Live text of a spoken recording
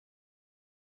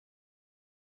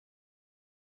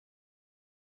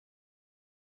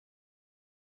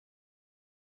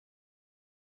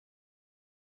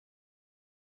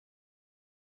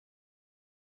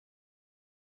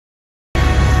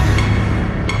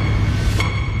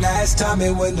last time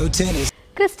it was no tennis.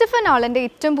 Christopher നോളൻ്റെ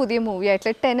ഏറ്റവും പുതിയ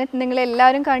മൂവിയായിട്ടുള്ള Tenet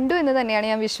നിങ്ങളെല്ലാവരും കണ്ടു എന്ന് തന്നെയാണ്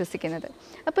ഞാൻ വിശ്വസിക്കുന്നത്.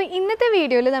 അപ്പോൾ ഇന്നത്തെ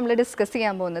വീഡിയോയിൽ നമ്മൾ ഡിസ്കസ്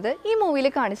ചെയ്യാൻ പോകുന്നത് ഈ മൂവിയിൽ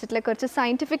കാണിച്ചിട്ടുള്ള കുറച്ച്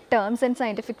scientific terms and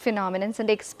scientific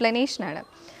ഫിനോമിനൻസിൻ്റെ എക്സ്പ്ലനേഷനാണ്.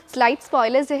 Slide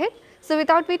spoilers ahead. So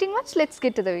without waiting much, let's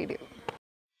get to the video.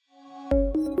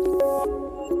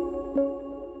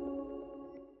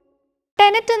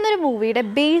 Tenet എന്നൊരു മൂവിയുടെ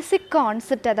ബേസിക്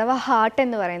കോൺസെപ്റ്റ് അഥവാ ഹാർട്ട്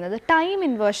എന്ന് പറയുന്നത് ടൈം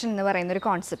ഇൻവേർഷൻ എന്ന് പറയുന്ന ഒരു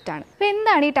കോൺസെപ്റ്റാണ്. അപ്പോൾ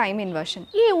എന്താണ് ഈ ടൈം ഇൻവേർഷൻ?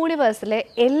 ഈ യൂണിവേഴ്സിലെ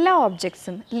എല്ലാ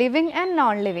ഒബ്ജക്ട്സും living and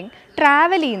non living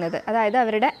travel ചെയ്യുന്നത്, അതായത്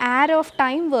അവരുടെ ആരോ ഓഫ്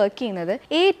ടൈം വർക്ക് ചെയ്യുന്നത്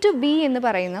എ ടു ബി എന്ന്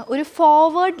പറയുന്ന ഒരു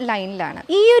ഫോർവേഡ് ലൈനിലാണ്.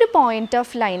 ഈ ഒരു പോയിന്റ്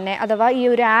ഓഫ് ലൈനിനെ അഥവാ ഈ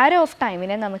ഒരു ആരോ ഓഫ്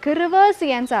ടൈമിനെ നമുക്ക് റിവേഴ്സ്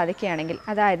ചെയ്യാൻ സാധിക്കുകയാണെങ്കിൽ,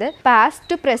 അതായത് past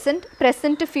to present,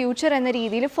 present to future എന്ന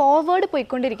രീതിയിൽ ഫോർവേഡ്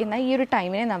പോയിക്കൊണ്ടിരിക്കുന്ന ഈ ഒരു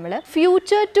ടൈമിനെ നമ്മൾ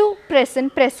future to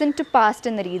present, present to past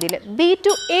എന്ന രീതിയിൽ ബി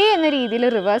ടു എ എന്ന രീതിയിൽ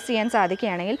റിവേഴ്സ് ചെയ്യാൻ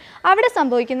സാധിക്കുകയാണെങ്കിൽ അവിടെ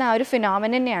സംഭവിക്കുന്ന ആ ഒരു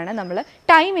ഫിനോമിനനെയാണ് നമ്മൾ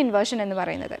ടൈം ഇൻവേർഷൻ എന്ന്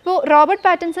പറയുന്നത്. ഇപ്പോൾ റോബർട്ട്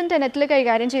പാറ്റിൻസൺ ടെനറ്റിൽ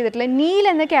കൈകാര്യം ചെയ്തിട്ടുള്ള നീൽ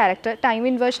എന്ന ക്യാരക്ടർ ടൈം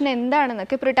ഇൻവേർഷൻ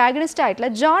എന്താണെന്നൊക്കെ പ്രൊട്ടാഗണിസ്റ്റ് ആയിട്ടുള്ള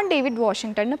ജോൺ ഡേവിഡ്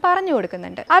വാഷിംഗ്ടണിന് പറഞ്ഞു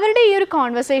കൊടുക്കുന്നുണ്ട്. അവരുടെ ഈ ഒരു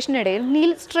കോൺവെർസേഷനിടയിൽ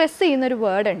നീൽ സ്ട്രെസ് ചെയ്യുന്ന ഒരു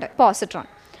വേർഡ് ഉണ്ട്, പോസിട്രോൺ.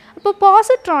 അപ്പോൾ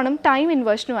പോസിട്രോണും ടൈം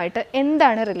ഇൻവേർഷനുമായിട്ട്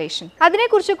എന്താണ് റിലേഷൻ?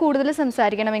 അതിനെക്കുറിച്ച് കൂടുതൽ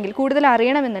സംസാരിക്കണമെങ്കിൽ, കൂടുതൽ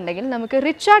അറിയണമെന്നുണ്ടെങ്കിൽ നമുക്ക്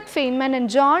Richard Feynman and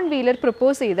John wheeler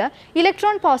propose ചെയ്ത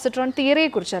ഇലക്ട്രോൺ പോസിട്രോൺ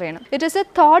തിയറിയെക്കുറിച്ച് അറിയണം. It is A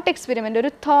thought experiment,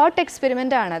 ഒരു തോട്ട്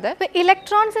എക്സ്പെരിമെന്റ് ആണത്. ഇപ്പോൾ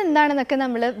ഇലക്ട്രോൺസ് എന്താണെന്നൊക്കെ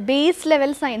നമ്മൾ ബേസ്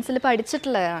ലെവൽ സയൻസിൽ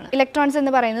പഠിച്ചിട്ടുള്ളതാണ്. ഇലക്ട്രോൺസ്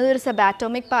എന്ന് പറയുന്നത് ഒരു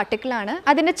സബാറ്റോമിക് പാർട്ടിക്കിൾ ആണ്.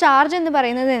 അതിന്റെ ചാർജ് എന്ന്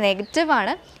പറയുന്നത് നെഗറ്റീവ്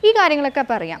ആണ്. ഈ കാര്യങ്ങളൊക്കെ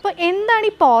പറയാം. അപ്പോൾ എന്താണ്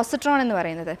ഈ പോസിട്രോൺ എന്ന്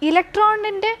പറയുന്നത്?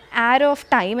 ഇലക്ട്രോണിന്റെ ആരോ ഓഫ്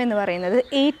ടൈം എന്ന് പറയുന്നത്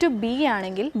എ ടു ബി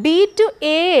ആണെങ്കിൽ ബി ടു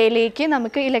എയിലേക്ക്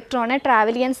നമുക്ക് ഇലക്ട്രോണെ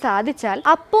ട്രാവൽ ചെയ്യാൻ സാധിച്ചാൽ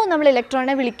അപ്പോൾ നമ്മൾ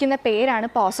ഇലക്ട്രോണെ വിളിക്കുന്ന പേരാണ്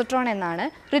പോസിട്രോൺ എന്നാണ്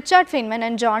Richard Feynman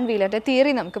and John വീലറുടെ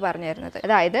theory നമുക്ക് പറഞ്ഞു തരുന്നത്.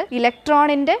 അതായത്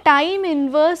ഇലക്ട്രോണിന്റെ ടൈം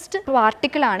ഇൻവേഴ്സ്ഡ്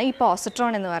പാർട്ടിക്കിൾ ആണ് ഈ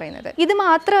പോസിട്രോൺ എന്ന് പറയുന്നത്. ഇത്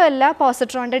മാത്രമല്ല,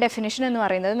 പോസിട്രോണിന്റെ ഡെഫിനിഷൻ എന്ന്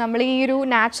പറയുന്നത് നമ്മൾ ഈ ഒരു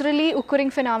നാച്ചുറലി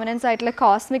ഒക്കറിംഗ് ഫിനോമിനൻസ് ആയിട്ടുള്ള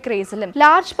കോസ്മിക് റേസിലും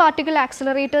ലാർജ് പാർട്ടിക്കിൾ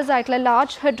ആക്സിലറേറ്റേഴ്സ് ആയിട്ടുള്ള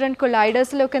ലാർജ് ഹെഡ്രോൺ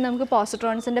കൊളൈഡേഴ്സിലൊക്കെ നമുക്ക്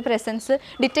പോസിട്രോൺസിന്റെ പ്രസൻസ്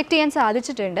ഡിറ്റക്ട് ചെയ്യാൻ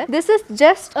സാധിച്ചിട്ടുണ്ട്. This is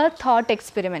just A thought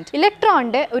experiment.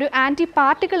 ഇലക്ട്രോണിന്റെ ഒരു ആന്റി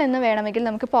പാർട്ടിക്കിൾ എന്ന് വേണമെങ്കിൽ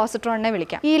നമുക്ക് പോസിട്രോണിനെ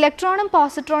വിളിക്കാം. ഈ ഇലക്ട്രോണും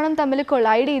പോസിട്രോണും തമ്മിൽ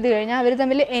കൊളൈഡ് ചെയ്ത് കഴിഞ്ഞാൽ അവർ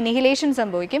തമ്മിൽ എനിഹിലേഷൻ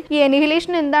സംഭവിക്കും. ഈ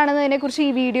എനിഹിലേഷൻ എന്താണെന്നതിനെ കുറിച്ച് ഈ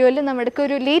വീഡിയോയിൽ നമുക്ക്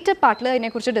ഒരു ലേറ്റർ പാർട്ടിൽ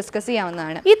അതിനെക്കുറിച്ച് ഡിസ്കസ്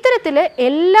ചെയ്യാവുന്നതാണ്. ഇത്തരത്തിൽ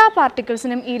എല്ലാ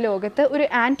പാർട്ടിക്കിൾസിനും ഈ ലോകത്ത് ഒരു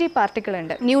ആന്റി പാർട്ടിക്കിൾ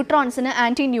ഉണ്ട്. ന്യൂട്രോൺസിന്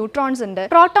ആന്റി ന്യൂട്രോൺസ് ഉണ്ട്,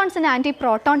 പ്രോട്ടോൺസിന് ആന്റി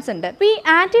പ്രോട്ടോൺസ് ഉണ്ട്. ഈ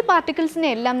ആന്റി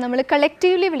പാർട്ടിക്കിൾസിനെ എല്ലാം നമ്മൾ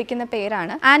കളക്റ്റീവ്ലി വിളിക്കുന്ന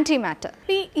പേരാണ് ആന്റി മാറ്റർ.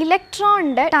 ഈ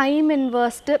ഇലക്ട്രോണിന്റെ ടൈം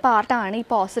ഇൻവേഴ്സ്ഡ് പാർട്ടാണ് ഈ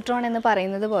പോസിട്രോൺ എന്ന്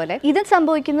പറയുന്നത് പോലെ ഇത്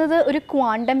സംഭവിക്കുന്നത് ഒരു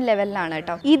ക്വാണ്ടം ലെവലിലാണ്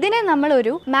കേട്ടോ. ഇതിനെ നമ്മൾ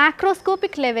ഒരു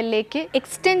മാക്രോസ്കോപ്പിക് ലെവലിലേക്ക്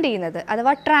എക്സ്റ്റെൻഡ് ചെയ്യുന്നത്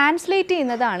അഥവാ ട്രാൻസ്ലേറ്റ്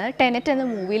ചെയ്യുന്നതാണ് ടെനറ്റ് എന്ന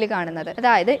മൂവിയിൽ കാണുന്നത്.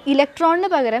 അതായത് ഇലക്ട്രോണിന്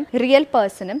പകരം റിയൽ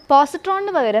പേഴ്സണും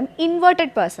പോസിട്രോണിന് പകരം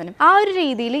ഇൻവേർട്ടഡ് പേഴ്സണും, ആ ഒരു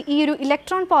രീതിയിൽ ഈ ഒരു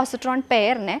electron positron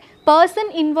പെയറിനെ person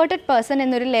inverted person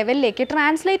എന്നൊരു ലെവലിലേക്ക്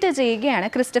ട്രാൻസ്ലേറ്റ് ചെയ്യുകയാണ്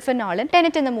ക്രിസ്റ്റഫർ നോളൻ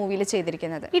ടെനറ്റ് എന്ന മൂവിയിൽ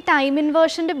ചെയ്തിരിക്കുന്നത്. ഈ ടൈം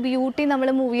ഇൻവേർഷന്റെ ബ്യൂട്ടി നമ്മൾ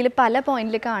മൂവിയിൽ പല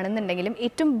പോയിന്റിൽ കാണുന്നുണ്ടെങ്കിലും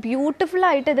ഏറ്റവും ബ്യൂട്ടിഫുൾ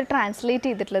ആയിട്ട് ഇത് ട്രാൻസ്ലേറ്റ്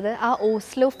ചെയ്തിട്ടുള്ളത് ആ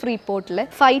ഓസ്ലോ ഫ്രീ പോർട്ടിലെ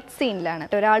ഫൈറ്റ് സീനിലാണ്.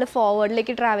 ഒരാൾ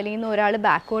ഫോർവേഡിലേക്ക് ട്രാവൽ ചെയ്യുന്നു, ഒരാൾ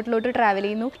ബാക്ക്വേർഡിലോട്ട് ട്രാവൽ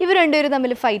ചെയ്യുന്നു. ഇവർ രണ്ടുപേരും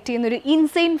തമ്മിൽ ഫൈറ്റ് ചെയ്യുന്ന ഒരു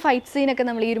ഇൻസെയിൻ ഫൈറ്റ് സീനൊക്കെ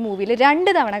നമ്മൾ ഈ ഒരു മൂവിയിൽ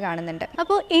 2 തവണ കാണുന്നുണ്ട്.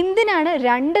 അപ്പോൾ എന്തിനാണ്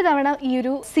 2 തവണ ഈ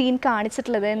ഒരു സീൻ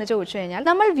കാണിച്ചിട്ടുള്ളത് എന്ന് ചോദിച്ചു കഴിഞ്ഞാൽ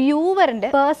നമ്മൾ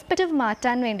വ്യൂവറിന്റെ പെർസ്പെക്റ്റീവ്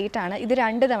മാറ്റാൻ വേണ്ടിയിട്ടാണ് ഇത്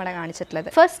 2 തവണ കാണിച്ചിട്ടുള്ളത്.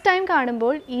 ഫസ്റ്റ് ടൈം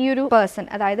കാണുമ്പോൾ ഈ ഒരു പേഴ്സൺ,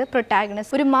 അതായത്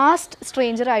പ്രൊട്ടാഗണിസ്റ്റ്, ഒരു മാസ്ഡ്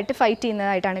സ്ട്രേഞ്ചർ ആയിട്ട് ഫൈറ്റ്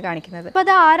ചെയ്യുന്നതായിട്ടാണ് കാണിക്കുന്നത്. അപ്പോൾ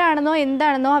അത് ആരാണെന്നോ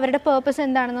എന്താണെന്നോ അവരുടെ പേർപ്പസ്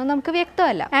എന്താണെന്നോ നമുക്ക്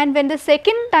വ്യക്തമല്ല. And when the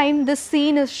second time this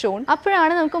scene is Sean,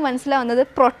 അപ്പോഴാണ് നമുക്ക് മനസ്സിലാവുന്നത്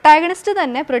പ്രൊട്ടാഗണിസ്റ്റ്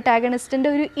തന്നെ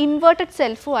പ്രൊട്ടാഗണിസ്റ്റിന്റെ ഒരു ഇൻവേർട്ടഡ്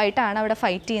സെൽഫും ആയിട്ടാണ് അവിടെ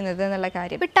ഫൈറ്റ് ചെയ്യുന്നത് എന്നുള്ള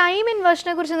കാര്യം. ഇപ്പൊ ടൈം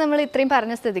ഇൻവേർഷനെ കുറിച്ച് നമ്മൾ ഇത്രയും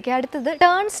പറഞ്ഞ സ്ഥിതിക്ക് അടുത്തത്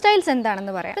ടേൺ സ്റ്റൈൽസ്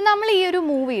എന്താണെന്ന് പറയാം. നമ്മൾ ഈ ഒരു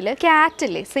മൂവിയിൽ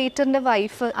കാറ്റില്ലേ, സേറ്ററിന്റെ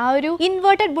വൈഫ്, ആ ഒരു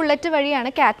ഇൻവേർട്ടഡ് ബുള്ളറ്റ്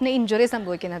വഴിയാണ് കാറ്റിന് ഇഞ്ചുറി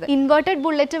സംഭവിക്കുന്നത്. ഇൻവേർട്ടഡ്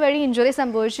ബുള്ളറ്റ് വഴി ഇഞ്ചുറി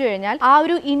സംഭവിച്ചു കഴിഞ്ഞാൽ ആ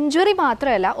ഒരു ഇഞ്ചുറി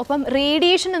മാത്രമല്ല, ഒപ്പം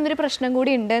റേഡിയേഷൻ എന്നൊരു പ്രശ്നം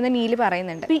കൂടി ഉണ്ട് എന്ന് നീല്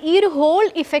പറയുന്നുണ്ട്. ഈ ഒരു ഹോൾ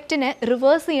ഇഫക്റ്റിനെ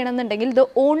റിവേഴ്സ് ചെയ്യണമെന്നുണ്ടെങ്കിൽ the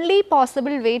only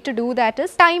possible way to do that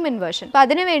is time inversion. അപ്പൊ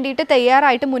അതിന് വേണ്ടിയിട്ട്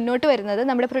തയ്യാറായിട്ട് മുന്നോട്ട് വരുന്നത്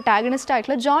നമ്മുടെ പ്രൊട്ടാഗണിസ്റ്റ്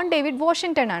ആയിട്ടുള്ള ജോൺ ഡേവിഡ്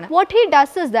വാഷിംഗ്ടൺ ആണ്. What he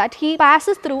does is that he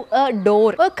passes through A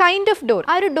door, A kind of door.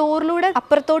 ആ ഒരു ഡോറിലൂടെ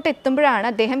അപ്പുറത്തോട്ട് എത്തുമ്പോഴാണ്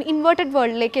അദ്ദേഹം ഇൻവേർട്ടഡ്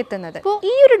വേൾഡിലേക്ക് എത്തുന്നത്. അപ്പോൾ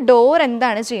ഈ ഒരു ഡോർ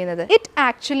എന്താണ് ചെയ്യുന്നത്? It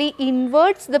actually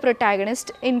inwards the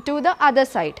protagonist in to the other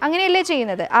side. അങ്ങനെയല്ലേ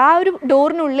ചെയ്യുന്നത്? ആ ഒരു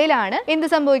ഡോറിനുള്ളിലാണ് എന്ത്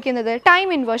സംഭവിക്കുന്നത്? ടൈം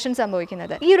ഇൻവേർഷൻ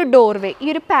സംഭവിക്കുന്നത്. ഈ ഒരു ഡോർവേ, ഈ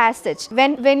ഒരു passage,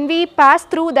 when we pass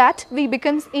through that we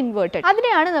becomes inverted.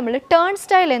 അതിനെയാണ് നമ്മൾ ടേൺ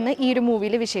സ്റ്റൈൽ എന്ന് ഈ ഒരു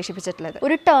മൂവിയിൽ വിശേഷിപ്പിച്ചിട്ടുള്ളത്.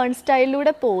 ഒരു ടേൺ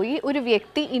സ്റ്റൈലിലൂടെ പോയി ഒരു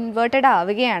വ്യക്തി ഇൻവേർട്ടഡ്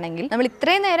ആവുകയാണെങ്കിൽ നമ്മൾ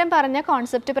ഇത്രയും നേരം പറഞ്ഞ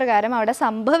കോൺസെപ്റ്റ് പ്രകാരം അവിടെ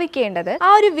സംഭവിക്കേണ്ടത്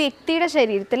ആ ഒരു വ്യക്തിയുടെ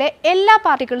ശരീരത്തിലെ എല്ലാ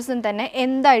പാർട്ടിക്കിൾസും തന്നെ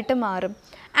എന്തായിട്ട് മാറും?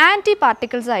 ആൻറ്റി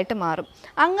പാർട്ടിക്കിൾസ് ആയിട്ട് മാറും.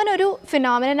 അങ്ങനൊരു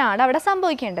ഫിനോമിനനാണ് അവിടെ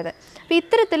സംഭവിക്കേണ്ടത്. അപ്പോൾ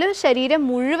ഇത്തരത്തിൽ ശരീരം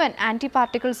മുഴുവൻ ആൻറ്റി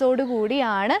പാർട്ടിക്കിൾസോട്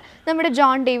കൂടിയാണ് നമ്മുടെ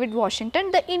John David Washington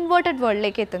the inverted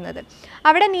വേൾഡിലേക്ക് എത്തുന്നത്.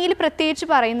 അവിടെ നീൽ പ്രത്യേകിച്ച്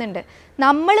പറയുന്നുണ്ട്,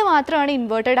 നമ്മൾ മാത്രമാണ്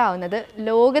ഇൻവേർട്ടഡ് ആവുന്നത്,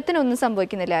 ലോകത്തിനൊന്നും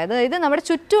സംഭവിക്കുന്നില്ല, അതായത് നമ്മുടെ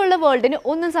ചുറ്റുമുള്ള വേൾഡിന്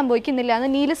ഒന്നും സംഭവിക്കുന്നില്ല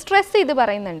എന്ന് നീൽ സ്ട്രെസ് ചെയ്ത്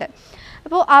പറയുന്നുണ്ട്.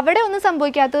 അപ്പോൾ അവിടെ ഒന്നും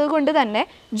സംഭവിക്കാത്തത് കൊണ്ട് തന്നെ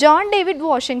ജോൺ ഡേവിഡ്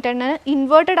വാഷിങ്ടണ്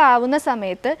ഇൻവേർട്ടഡ് ആവുന്ന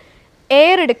സമയത്ത്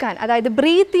എയർ എടുക്കാൻ, അതായത്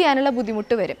ബ്രീത്ത് ചെയ്യാനുള്ള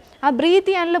ബുദ്ധിമുട്ട് വരും. ആ ബ്രീത്ത്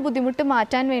ചെയ്യാനുള്ള ബുദ്ധിമുട്ട്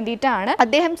മാറ്റാൻ വേണ്ടിയിട്ടാണ്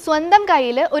അദ്ദേഹം സ്വന്തം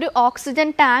കയ്യിൽ ഒരു ഓക്സിജൻ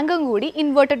ടാങ്കും കൂടി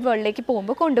ഇൻവേർട്ടഡ് വേൾഡിലേക്ക്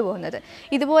പോകുമ്പോൾ കൊണ്ടുപോകുന്നത്.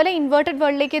 ഇതുപോലെ ഇൻവേർട്ടഡ്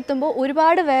വേൾഡിലേക്ക് എത്തുമ്പോൾ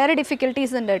ഒരുപാട് വേറെ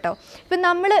ഡിഫിക്കൽട്ടീസ് ഉണ്ട് കേട്ടോ. ഇപ്പം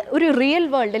നമ്മൾ ഒരു റിയൽ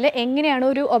വേൾഡിൽ എങ്ങനെയാണ്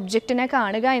ഒരു ഒബ്ജക്റ്റിനെ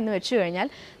കാണുക എന്ന് വെച്ച് കഴിഞ്ഞാൽ,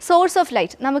 സോഴ്സ് ഓഫ്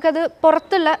ലൈറ്റ് നമുക്കത്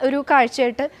പുറത്തുള്ള ഒരു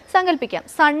കാഴ്ചയായിട്ട് സങ്കല്പിക്കാം.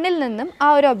 സണ്ണിൽ നിന്നും ആ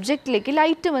ഒരു ഒബ്ജക്റ്റിലേക്ക്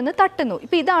ലൈറ്റ് വന്ന് തട്ടുന്നു.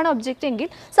 ഇപ്പോൾ ഇതാണ് ഒബ്ജക്റ്റ് എങ്കിൽ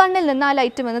സണ്ണിൽ നിന്ന് ആ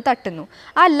ലൈറ്റ് വന്ന് തട്ടുന്നു.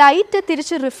 ആ ലൈറ്റ്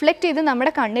തിരിച്ച് റിഫ്ലക്റ്റ് ചെയ്ത്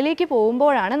നമ്മുടെ കണ്ണിലേക്ക്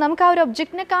പോകുമ്പോഴാണ് നമുക്ക് ആ ഒരു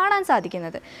ഒബ്ജക്റ്റിനെ കാണാൻ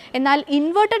സാധിക്കുന്നത്. എന്നാൽ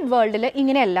ഇൻവേർട്ടഡ് വേൾഡിൽ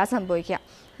ഇങ്ങനെയല്ല സംഭവിക്കുക.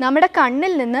 നമ്മുടെ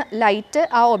കണ്ണിൽ നിന്ന് ലൈറ്റ്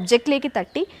ആ ഒബ്ജക്റ്റിലേക്ക്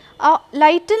തട്ടി ആ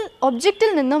ഒബ്ജക്റ്റിൽ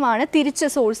നിന്നുമാണ് തിരിച്ച്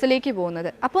സോഴ്സിലേക്ക് പോകുന്നത്.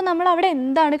 അപ്പോൾ നമ്മൾ അവിടെ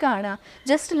എന്താണ് കാണുക?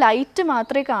 ജസ്റ്റ് ലൈറ്റ്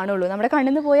മാത്രമേ കാണുള്ളൂ. നമ്മുടെ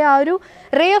കണ്ണിൽ നിന്ന് പോയ ആ ഒരു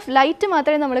റേ ഓഫ് ലൈറ്റ്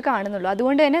മാത്രമേ നമ്മൾ കാണുന്നുള്ളൂ.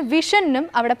 അതുകൊണ്ട് തന്നെ വിഷനും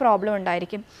അവിടെ പ്രോബ്ലം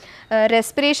ഉണ്ടായിരിക്കും,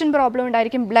 റെസ്പിറേഷൻ പ്രോബ്ലം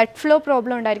ഉണ്ടായിരിക്കും, ബ്ലഡ് ഫ്ലോ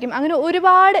പ്രോബ്ലം ഉണ്ടായിരിക്കും. അങ്ങനെ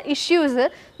ഒരുപാട് ഇഷ്യൂസ്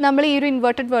നമ്മൾ ഈ ഒരു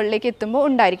ഇൻവേർട്ടഡ് വേൾഡിലേക്ക് എത്തുമ്പോൾ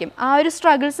ഉണ്ടായിരിക്കും. ആ ഒരു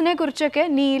സ്ട്രഗിൾസിനെ കുറിച്ചൊക്കെ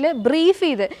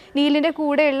നീലിൻ്റെ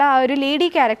കൂടെയുള്ള ആ ഒരു ലേഡി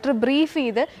ക്യാരക്ടർ ബ്രീഫ്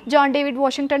ചെയ്ത് ജോൺ ഡേവിഡ്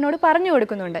വാഷിങ്ടണിനോട് പറഞ്ഞു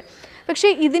കൊടുക്കുന്നുണ്ട്. പക്ഷേ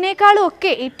ഇതിനേക്കാളും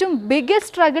ഒക്കെ ഏറ്റവും biggest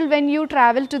struggle when you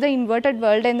travel to the inverted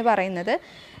world എന്ന് പറയുന്നത്,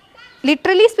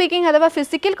 ലിറ്ററലി സ്പീക്കിംഗ് അഥവാ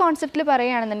ഫിസിക്കൽ കോൺസെപ്റ്റിൽ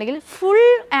പറയുകയാണെന്നുണ്ടെങ്കിൽ, ഫുൾ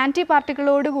ആൻറ്റി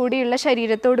പാർട്ടിക്കിളോട് കൂടിയുള്ള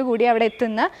ശരീരത്തോടു കൂടി അവിടെ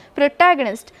എത്തുന്ന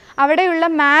പ്രൊട്ടാഗണിസ്റ്റ് അവിടെയുള്ള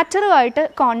മാറ്ററുമായിട്ട്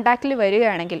കോണ്ടാക്റ്റിൽ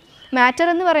വരികയാണെങ്കിൽ, മാറ്റർ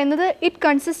എന്ന് പറയുന്നത് it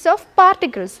consist of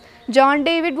particles. John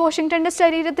David വാഷിങ്ടൻ്റെ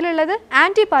ശരീരത്തിലുള്ളത്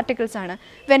anti particles ആണ്.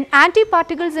 When anti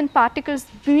particles and particles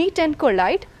meet and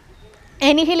collide,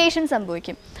 എനിഹിലേഷൻ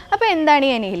സംഭവിക്കും. അപ്പോൾ എന്താണ്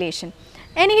ഈ എനിഹിലേഷൻ?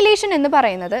 എനിഹിലേഷൻ എന്ന്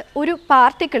പറയുന്നത് ഒരു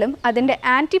പാർട്ടിക്കിളും അതിൻ്റെ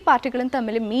ആൻറ്റി പാർട്ടിക്കിളും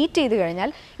തമ്മിൽ മീറ്റ് ചെയ്ത് കഴിഞ്ഞാൽ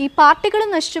ഈ പാർട്ടിക്കിളും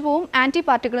നശിച്ചു പോവും, ആൻറ്റി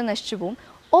പാർട്ടിക്കിളും നശിച്ചു പോവും.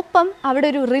 ഒപ്പം അവിടെ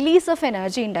ഒരു റിലീസ് ഓഫ്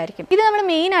എനർജി ഉണ്ടായിരിക്കും. ഇത് നമ്മൾ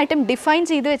മെയിനായിട്ടും ഡിഫൈൻ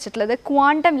ചെയ്ത് വെച്ചിട്ടുള്ളത്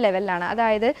ക്വാണ്ടം ലെവലിലാണ്.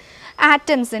 അതായത്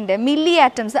ആറ്റംസിൻ്റെ മില്ലി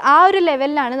ആറ്റംസ് ആ ഒരു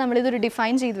ലെവലിലാണ് നമ്മളിതൊരു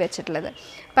ഡിഫൈൻ ചെയ്ത് വെച്ചിട്ടുള്ളത്.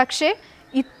 പക്ഷേ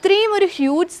ഇത്രയും ഒരു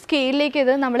ഹ്യൂജ് സ്കെയിലിലേക്ക്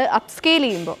ഇത് നമ്മൾ അപ്സ്കെയിൽ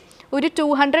ചെയ്യുമ്പോൾ ഒരു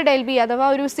 200 LB അഥവാ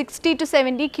ഒരു 60 to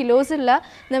 70 കിലോസ് ഉള്ള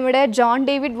നമ്മുടെ ജോൺ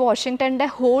ഡേവിഡ് വാഷിങ്ടൻ്റെ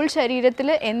ഹോൾ ശരീരത്തിൽ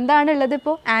എന്താണുള്ളത്?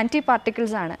 ഇപ്പോൾ ആൻറ്റി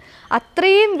പാർട്ടിക്കിൾസ് ആണ്.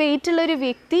 അത്രയും വെയിറ്റുള്ളൊരു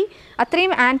വ്യക്തി,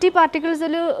 അത്രയും ആൻറ്റി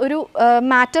പാർട്ടിക്കിൾസിൽ ഒരു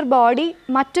മാറ്റർ ബോഡി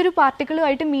മറ്റൊരു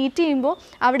പാർട്ടിക്കിളുമായിട്ട് മീറ്റ് ചെയ്യുമ്പോൾ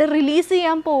അവിടെ റിലീസ്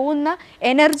ചെയ്യാൻ പോകുന്ന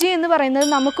എനർജി എന്ന് പറയുന്നത്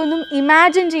നമുക്കൊന്നും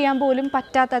ഇമാജിൻ ചെയ്യാൻ പോലും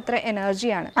പറ്റാത്തത്ര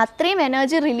എനർജിയാണ്. അത്രയും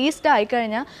എനർജി റിലീസ്ഡ്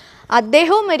ആയിക്കഴിഞ്ഞാൽ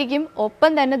അദ്ദേഹവും മരിക്കും,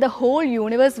 ഒപ്പം തന്നെ the whole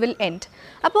universe will end.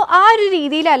 അപ്പോൾ ആ ഒരു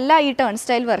രീതിയിലല്ല ഈ ടേൺ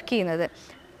സ്റ്റൈൽ വർക്ക് ചെയ്യുന്നത്.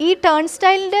 ഈ ടേൺ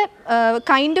സ്റ്റൈലിൻ്റെ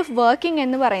കൈൻഡ് ഓഫ് വർക്കിംഗ്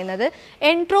എന്ന് പറയുന്നത്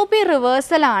എൻട്രോപ്പി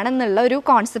റിവേഴ്സൽ ആണെന്നുള്ള ഒരു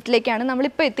കോൺസെപ്റ്റിലേക്കാണ്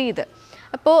നമ്മളിപ്പോൾ എത്തിയത്.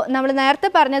 അപ്പോൾ നമ്മൾ നേരത്തെ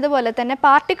പറഞ്ഞതുപോലെ തന്നെ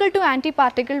പാർട്ടിക്കിൾ ടു ആൻറ്റി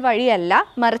പാർട്ടിക്കിൾ വഴിയല്ല,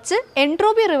 മറിച്ച്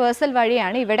എൻട്രോപ്പി റിവേഴ്സൽ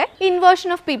വഴിയാണ് ഇവിടെ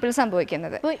ഇൻവേർഷൻ ഓഫ് പീപ്പിൾ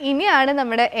സംഭവിക്കുന്നത്. അപ്പോൾ ഇനിയാണ്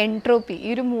നമ്മുടെ എൻട്രോപ്പി,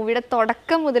 ഈ ഒരു മൂവിയുടെ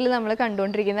തുടക്കം മുതൽ നമ്മൾ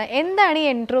കണ്ടുകൊണ്ടിരിക്കുന്ന എന്താണ് ഈ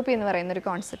എൻട്രോപ്പി എന്ന് പറയുന്ന ഒരു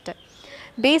കോൺസെപ്റ്റ്.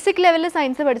 ബേസിക് ലെവലിൽ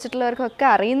സയൻസ് പഠിച്ചിട്ടുള്ളവർക്കൊക്കെ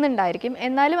അറിയുന്നുണ്ടായിരിക്കും,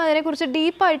 എന്നാലും അതിനെക്കുറിച്ച്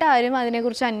ഡീപ്പായിട്ട് ആരും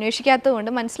അതിനെക്കുറിച്ച്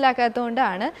അന്വേഷിക്കാത്തതുകൊണ്ട്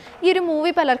മനസ്സിലാക്കാത്തതുകൊണ്ടാണ് ഈ ഒരു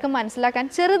മൂവി പലർക്കും മനസ്സിലാക്കാൻ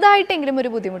ചെറുതായിട്ടെങ്കിലും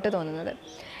ഒരു ബുദ്ധിമുട്ട് തോന്നുന്നത്.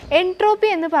 എൻട്രോപ്പി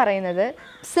എന്ന് പറയുന്നത്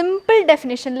സിമ്പിൾ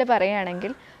ഡെഫിനിഷനിൽ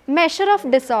പറയുകയാണെങ്കിൽ മെഷർ ഓഫ്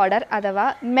ഡിസോർഡർ അഥവാ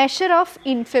മെഷർ ഓഫ്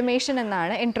ഇൻഫർമേഷൻ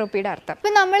എന്നാണ് എൻട്രോപ്പിയുടെ അർത്ഥം.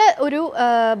 ഇപ്പം നമ്മൾ ഒരു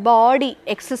ബോഡി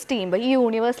എക്സിസ്റ്റ് ചെയ്യുമ്പോൾ, ഈ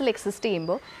യൂണിവേഴ്സിൽ എക്സിസ്റ്റ്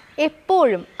ചെയ്യുമ്പോൾ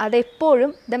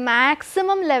അതെപ്പോഴും the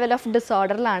maximum level of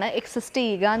ഡിസോർഡറിലാണ് exist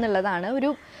ചെയ്യുക എന്നുള്ളതാണ് ഒരു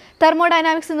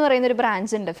തെർമോഡൈനാമിക്സ് എന്ന് പറയുന്ന ഒരു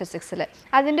ബ്രാഞ്ച് ഉണ്ട് ഫിസിക്സിൽ.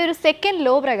 അതിൻ്റെ ഒരു സെക്കൻഡ്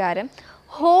ലോ പ്രകാരം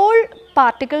whole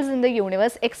particles in the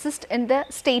universe exist in the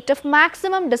state of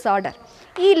maximum disorder.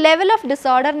 ഈ ലെവൽ ഓഫ്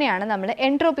ഡിസോർഡറിനെയാണ് നമ്മൾ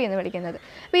എൻട്രോപ്പി എന്ന് വിളിക്കുന്നത്.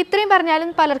 അപ്പോൾ ഇത്രയും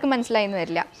പറഞ്ഞാലും പലർക്കും മനസ്സിലായെന്ന്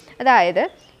വരില്ല. അതായത്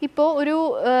ഇപ്പോൾ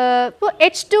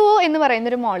H2O എന്ന്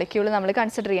പറയുന്നൊരു മോളിക്യൂൾ നമ്മൾ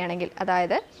കൺസിഡർ ചെയ്യുകയാണെങ്കിൽ,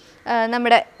 അതായത്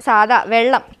നമ്മുടെ സാധാ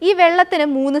വെള്ളം, ഈ വെള്ളത്തിന്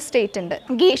 3 സ്റ്റേറ്റ് ഉണ്ട്.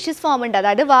 ഗേഷ്യസ് ഫോം ഉണ്ട്,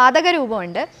 അതായത് വാതക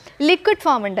രൂപമുണ്ട്, ലിക്വിഡ്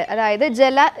ഫോം ഉണ്ട്, അതായത്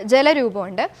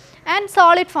ജലരൂപമുണ്ട്, ആൻഡ്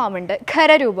സോളിഡ് ഫോം ഉണ്ട്,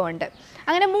 ഖരരൂപമുണ്ട്.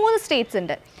 അങ്ങനെ 3 സ്റ്റേറ്റ്സ്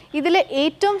ഉണ്ട്. ഇതിൽ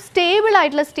ഏറ്റവും സ്റ്റേബിൾ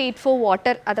ആയിട്ടുള്ള സ്റ്റേറ്റ് ഫോർ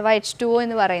വാട്ടർ അഥവാ H2O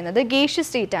എന്ന് പറയുന്നത് ഗേഷ്യസ്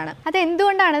സ്റ്റേറ്റ് ആണ്.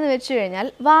 അതെന്തുകൊണ്ടാണെന്ന് വെച്ച് കഴിഞ്ഞാൽ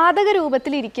വാതക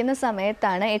രൂപത്തിലിരിക്കുന്ന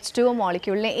സമയത്താണ് H2O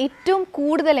മോളിക്യൂളിന് ഏറ്റവും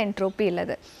കൂടുതൽ എൻട്രോപ്പി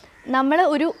ഉള്ളത്. നമ്മൾ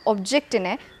ഒരു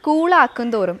ഒബ്ജക്റ്റിനെ കൂളാക്കും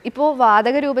തോറും, ഇപ്പോൾ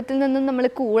വാതക രൂപത്തിൽ നിന്നും നമ്മൾ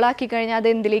കൂളാക്കി കഴിഞ്ഞാൽ അത്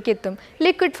എന്തിലേക്ക് എത്തും?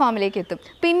 ലിക്വിഡ് ഫോമിലേക്ക് എത്തും.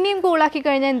 പിന്നെയും കൂളാക്കി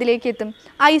കഴിഞ്ഞാൽ എന്തിലേക്ക് എത്തും?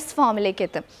 ഐസ് ഫോമിലേക്ക്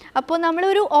എത്തും. അപ്പോൾ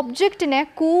നമ്മളൊരു ഒബ്ജക്റ്റിനെ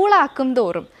കൂളാക്കും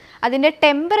തോറും, അതിൻ്റെ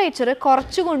ടെമ്പറേച്ചർ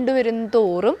കുറച്ച് കൊണ്ടുവരും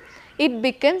തോറും it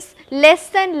becomes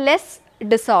less and less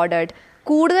ഡിസോർഡേർഡ്,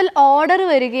 കൂടുതൽ ഓർഡർ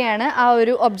വരികയാണ് ആ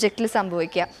ഒരു ഒബ്ജക്റ്റിൽ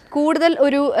സംഭവിക്കുക, കൂടുതൽ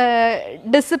ഒരു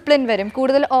ഡിസിപ്ലിൻ വരും,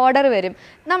 കൂടുതൽ ഓർഡർ വരും.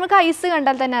 നമുക്ക് ഐസ്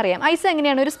കണ്ടാൽ തന്നെ അറിയാം, ഐസ്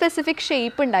എങ്ങനെയാണ്, ഒരു സ്പെസിഫിക്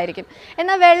ഷേപ്പ് ഉണ്ടായിരിക്കും.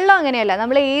 എന്നാൽ വെള്ളം അങ്ങനെയല്ല,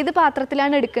 നമ്മൾ ഏത്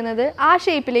പാത്രത്തിലാണ് എടുക്കുന്നത് ആ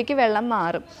ഷേപ്പിലേക്ക് വെള്ളം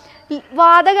മാറും.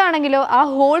 വാതകമാണെങ്കിലോ ആ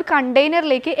ഹോൾ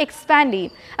കണ്ടെയ്നറിലേക്ക് എക്സ്പാൻഡ്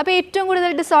ചെയ്യും. അപ്പോൾ ഏറ്റവും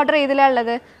കൂടുതൽ ഡിസോർഡർ ഏതിലാണ്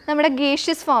ഉള്ളത്? നമ്മുടെ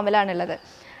ഗേഷ്യസ് ഫോമിലാണുള്ളത്.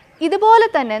 ഇതുപോലെ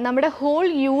തന്നെ നമ്മുടെ ഹോൾ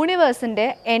യൂണിവേഴ്സിൻ്റെ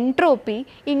എൻട്രോപ്പി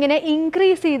ഇങ്ങനെ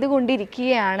ഇൻക്രീസ്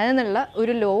ചെയ്തുകൊണ്ടിരിക്കുകയാണ് എന്നുള്ള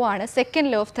ഒരു ലോ ആണ്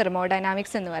സെക്കൻഡ് ലോ ഓഫ്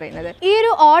തെർമോഡൈനാമിക്സ് എന്ന് പറയുന്നത്. ഈ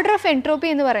ഒരു ഓർഡർ ഓഫ് എൻട്രോപ്പി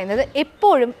എന്ന് പറയുന്നത്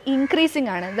എപ്പോഴും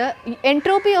ഇൻക്രീസിങ് ആണ്. The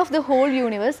entropy of the whole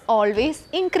universe always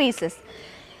increases.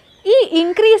 ഈ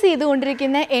ഇൻക്രീസ്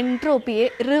ചെയ്തുകൊണ്ടിരിക്കുന്ന എൻട്രോപ്പിയെ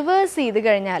റിവേഴ്സ് ചെയ്ത്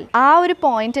കഴിഞ്ഞാൽ ആ ഒരു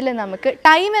പോയിന്റിൽ നമുക്ക്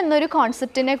ടൈം എന്നൊരു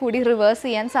കോൺസെപ്റ്റിനെ കൂടി റിവേഴ്സ്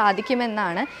ചെയ്യാൻ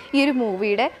സാധിക്കുമെന്നാണ് ഈ ഒരു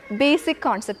മൂവിയുടെ ബേസിക്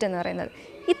കോൺസെപ്റ്റ് എന്ന് പറയുന്നത്.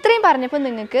 ഇത്രയും പറഞ്ഞപ്പോൾ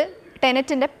നിങ്ങൾക്ക്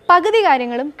ടെനറ്റിൻ്റെ പകുതി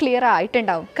കാര്യങ്ങളും ക്ലിയർ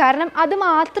ആയിട്ടുണ്ടാവും. കാരണം അത്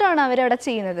മാത്രമാണ് അവരവിടെ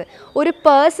ചെയ്യുന്നത്. ഒരു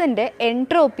പേഴ്സൻ്റെ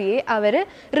എൻട്രോപ്പിയെ അവർ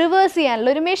റിവേഴ്സ്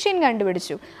ചെയ്യാനുള്ള ഒരു മെഷീൻ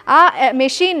കണ്ടുപിടിച്ചു. ആ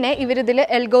മെഷീനെ ഇവരിതിൽ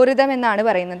അൽഗോരിതം എന്നാണ്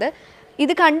പറയുന്നത്.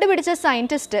 ഇത് കണ്ടുപിടിച്ച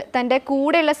സയൻറ്റിസ്റ്റ് തൻ്റെ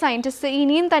കൂടെയുള്ള സയൻറ്റിസ്റ്റ്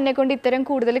ഇനിയും തന്നെ കൊണ്ട് ഇത്തരം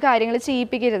കൂടുതൽ കാര്യങ്ങൾ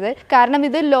ചെയ്യിപ്പിക്കരുത്, കാരണം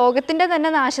ഇത് ലോകത്തിൻ്റെ തന്നെ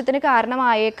നാശത്തിന്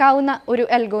കാരണമായേക്കാവുന്ന ഒരു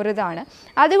അൽഗോരിതമാണ്.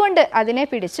 അതുകൊണ്ട് അതിനെ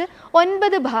പിടിച്ച്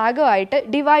 9 ഭാഗമായിട്ട്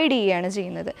ഡിവൈഡ് ചെയ്യുകയാണ്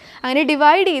ചെയ്യുന്നത്. അങ്ങനെ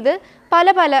ഡിവൈഡ് ചെയ്ത് പല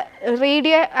പല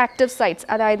റേഡിയോ ആക്റ്റീവ് സൈറ്റ്സ്,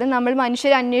 അതായത് നമ്മൾ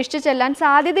മനുഷ്യർ അന്വേഷിച്ച് ചെല്ലാൻ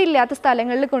സാധ്യതയില്ലാത്ത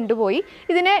സ്ഥലങ്ങളിൽ കൊണ്ടുപോയി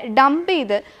ഇതിനെ ഡംപ്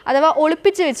ചെയ്ത് അഥവാ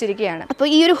ഒളിപ്പിച്ച് വെച്ചിരിക്കുകയാണ്. അപ്പോൾ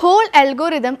ഈ ഒരു ഹോൾ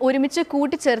അൽഗോരിതം ഒരുമിച്ച്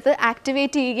കൂട്ടിച്ചേർത്ത്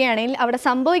ആക്ടിവേറ്റ് ചെയ്യുകയാണെങ്കിൽ അവിടെ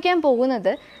സംഭവിക്കാൻ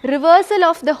പോകുന്നത് reversal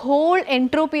of the whole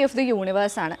entropy of the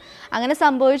universe ആണ്. അങ്ങനെ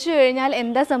സംഭവിച്ചു കഴിഞ്ഞാൽ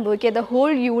എന്താ സംഭവിക്കുക? The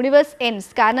whole universe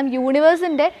ends. കാരണം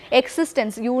യൂണിവേഴ്സിൻ്റെ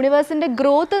എക്സിസ്റ്റൻസ്, യൂണിവേഴ്സിൻ്റെ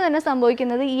ഗ്രോത്ത് തന്നെ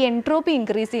സംഭവിക്കുന്നത് ഈ എൻട്രോപ്പി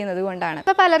ഇൻക്രീസ് ചെയ്യുന്നത് കൊണ്ടാണ്.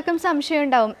 അപ്പോൾ പലർക്കും സംശയം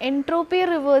ഉണ്ടാവും, എൻട്രോപ്പി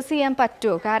റിവേഴ്സ് ചെയ്യാൻ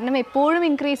പറ്റുമോ? കാരണം എപ്പോഴും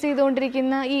ഇൻക്രീസ്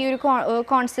ചെയ്തുകൊണ്ടിരിക്കുന്ന ഈ ഒരു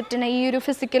കോൺസെപ്റ്റിനെ, ഈ ഒരു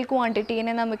ഫിസിക്കൽ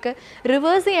ക്വാണ്ടിറ്റീനെ നമുക്ക്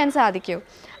റിവേഴ്സ് ചെയ്യാൻ സാധിക്കുമോ?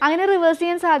 അങ്ങനെ റിവേഴ്സ്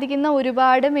ചെയ്യാൻ സാധിക്കുന്ന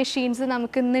ഒരുപാട് മെഷീൻസ്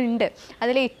നമുക്കിന്നുണ്ട്.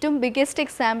 അതിൽ ഏറ്റവും ബിഗ്ഗസ്റ്റ്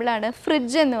എക്സാമ്പിളാണ്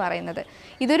ഫ്രിഡ്ജ് എന്ന് പറയുന്നത്.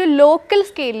 ഇതൊരു ലോക്കൽ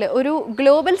സ്കെയിലിൽ, ഒരു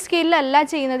ഗ്ലോബൽ സ്കെയിലല്ല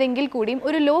ചെയ്യുന്നതെങ്കിൽ കൂടിയും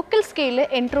ഒരു ലോക്കൽ സ്കെയിലിൽ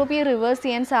എൻട്രോപ്പിയെ റിവേഴ്സ്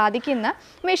ചെയ്യാൻ സാധിക്കുന്ന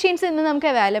മെഷീൻസ് ഇന്ന് നമുക്ക്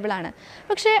അവൈലബിൾ ആണ്.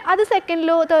 പക്ഷേ അത് സെക്കൻഡ്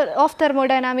ലോ ഓഫ്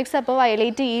തെർമോഡൈനാമിക്സ് അപ്പോൾ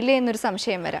വയലേറ്റ് ചെയ്യില്ലേ എന്നൊരു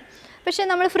സംശയം വരാം. പക്ഷേ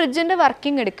നമ്മൾ ഫ്രിഡ്ജിൻ്റെ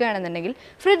വർക്കിംഗ് എടുക്കുകയാണെന്നുണ്ടെങ്കിൽ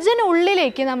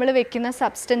ഫ്രിഡ്ജിനുള്ളിലേക്ക് നമ്മൾ വെക്കുന്ന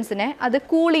സബ്സ്റ്റൻസിനെ അത്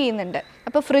കൂൾ ചെയ്യുന്നുണ്ട്.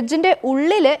 അപ്പോൾ ഫ്രിഡ്ജിൻ്റെ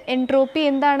ഉള്ളിൽ എൻട്രോപ്പി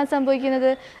എന്താണ് സംഭവിക്കുന്നത്?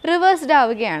 റിവേഴ്സ്ഡ്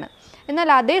ആവുകയാണ്. എന്നാൽ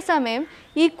അതേസമയം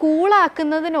ഈ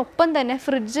കൂളാക്കുന്നതിനൊപ്പം തന്നെ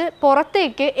ഫ്രിഡ്ജ്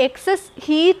പുറത്തേക്ക് എക്സസ്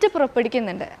ഹീറ്റ്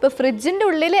പുറപ്പെടുവിക്കുന്നുണ്ട്. അപ്പോൾ ഫ്രിഡ്ജിൻ്റെ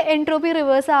ഉള്ളിൽ എൻട്രോപ്പി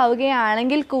റിവേഴ്സ്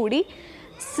ആവുകയാണെങ്കിൽ കൂടി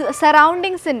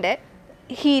സറൗണ്ടിങ്സിൻ്റെ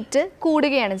ഹീറ്റ്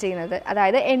കൂടുകയാണ് ചെയ്യുന്നത്,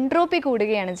 അതായത് എൻട്രോപ്പി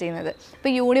കൂടുകയാണ് ചെയ്യുന്നത്.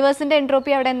 ഇപ്പോൾ യൂണിവേഴ്സിൻ്റെ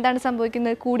എൻട്രോപ്പി അവിടെ എന്താണ്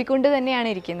സംഭവിക്കുന്നത്? കൂടിക്കൊണ്ട് തന്നെയാണ്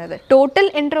ഇരിക്കുന്നത്. Total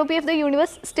entropy of the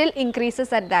universe still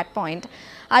increases at that point.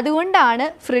 അതുകൊണ്ടാണ്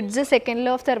fridge second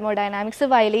law of thermodynamics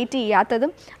violate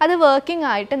ചെയ്യാത്തതും അത് വർക്കിംഗ്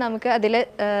ആയിട്ട് നമുക്ക് അതിൽ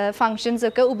ഫങ്ഷൻസ്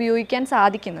ഒക്കെ ഉപയോഗിക്കാൻ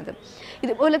സാധിക്കുന്നത്.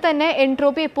 ഇതുപോലെ തന്നെ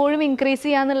എൻട്രോപ്പി എപ്പോഴും ഇൻക്രീസ്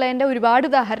ചെയ്യാന്നുള്ളതിൻ്റെ ഒരുപാട്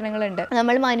ഉദാഹരണങ്ങളുണ്ട്.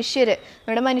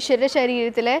 നമ്മുടെ മനുഷ്യരുടെ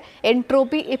ശരീരത്തിലെ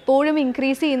എൻട്രോപ്പി എപ്പോഴും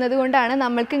ഇൻക്രീസ് ചെയ്യുന്നത് കൊണ്ടാണ്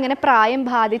നമ്മൾക്ക് ഇങ്ങനെ പ്രായം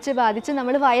ബാധിച്ച്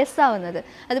നമ്മൾ വയസ്സാവുന്നത്.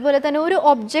 അതുപോലെ തന്നെ ഒരു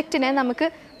ഒബ്ജക്റ്റിനെ നമുക്ക്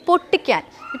പൊട്ടിക്കാൻ,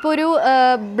 ഇപ്പോൾ ഒരു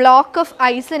ബ്ലോക്ക് ഓഫ്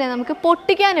ഐസിനെ നമുക്ക്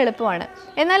പൊട്ടിക്കാൻ എളുപ്പമാണ്,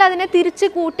 എന്നാൽ അതിനെ തിരിച്ച്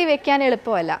കൂട്ടി വെക്കാൻ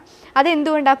എളുപ്പമല്ല.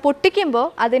 അതെന്തുകൊണ്ടാണ്? പൊട്ടിക്കുമ്പോൾ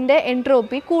അതിൻ്റെ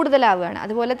എൻട്രോപ്പി കൂടുതലാവുകയാണ്.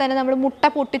 അതുപോലെ തന്നെ നമ്മൾ മുട്ട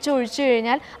പൊട്ടിച്ചൊഴിച്ചു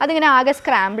കഴിഞ്ഞാൽ അതിങ്ങനെ ആകെ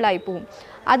സ്ക്രാമ്പിളായി പോവും.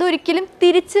 അതൊരിക്കലും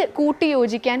തിരിച്ച് കൂട്ടി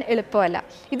യോജിക്കാൻ എളുപ്പമല്ല.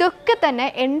 ഇതൊക്കെ തന്നെ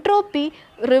എൻട്രോപ്പി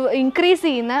ഇൻക്രീസ്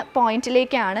ചെയ്യുന്ന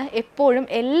പോയിന്റിലേക്കാണ് എപ്പോഴും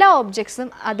എല്ലാ ഒബ്ജക്ട്സും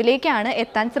അതിലേക്കാണ്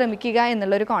എത്താൻ ശ്രമിക്കുക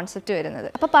എന്നുള്ളൊരു കോൺസെപ്റ്റ് വരുന്നത്.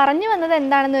 അപ്പോൾ പറഞ്ഞു വന്നത്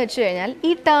എന്താണെന്ന് വെച്ച് കഴിഞ്ഞാൽ,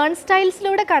 ഈ ടേൺ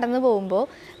സ്റ്റൈൽസിലൂടെ കടന്നു പോകുമ്പോൾ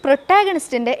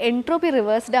പ്രൊട്ടാഗണിസ്റ്റിൻ്റെ എൻട്രോപ്പി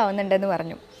റിവേഴ്സ്ഡ് ആവുന്നുണ്ടെന്ന്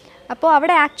പറഞ്ഞു. അപ്പോൾ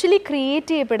അവിടെ ആക്ച്വലി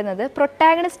ക്രിയേറ്റ് ചെയ്യപ്പെടുന്നത്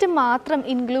പ്രൊട്ടാഗണിസ്റ്റ് മാത്രം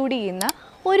ഇൻക്ലൂഡ് ചെയ്യുന്ന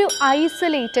ഒരു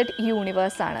isolated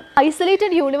യൂണിവേഴ്സാണ്.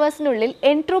 Isolated യൂണിവേഴ്സിനുള്ളിൽ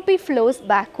entropy flows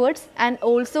backwards and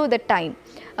also the time.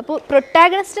 അപ്പോൾ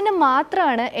പ്രൊട്ടാഗണിസ്റ്റിന്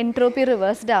മാത്രമാണ് എൻട്രോപ്പി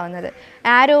റിവേഴ്സ്ഡ് ആവുന്നത്,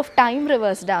 ആരോ ഓഫ് ടൈം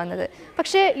റിവേഴ്സ്ഡ് ആവുന്നത്.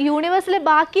 പക്ഷേ യൂണിവേഴ്സിലെ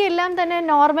ബാക്കിയെല്ലാം തന്നെ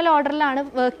നോർമൽ ഓർഡറിലാണ്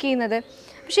വർക്ക് ചെയ്യുന്നത്.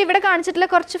 പക്ഷേ ഇവിടെ കാണിച്ചിട്ടുള്ള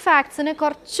കുറച്ച് ഫാക്ട്സിന്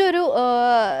കുറച്ചൊരു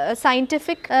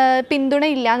സയൻറ്റിഫിക് പിന്തുണ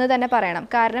ഇല്ല എന്ന് തന്നെ പറയണം.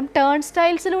 കാരണം ടേൺ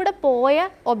സ്റ്റൈൽസിലൂടെ പോയ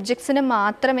ഒബ്ജക്ട്സിന്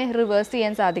മാത്രമേ റിവേഴ്സ്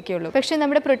ചെയ്യാൻ സാധിക്കുകയുള്ളൂ. പക്ഷേ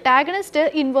നമ്മുടെ പ്രൊട്ടാഗണിസ്റ്റ്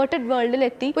ഇൻവേർട്ടഡ്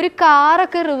വേൾഡിലെത്തി ഒരു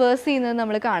കാറൊക്കെ റിവേഴ്സ് ചെയ്യുന്നത്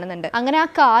നമ്മൾ കാണുന്നുണ്ട്. അങ്ങനെ ആ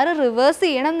കാറ് റിവേഴ്സ്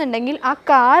ചെയ്യണം എന്നുണ്ടെങ്കിൽ ആ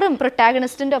കാറും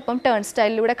പ്രൊട്ടാഗണിസ്റ്റിൻ്റെ ഒപ്പം ടേൺ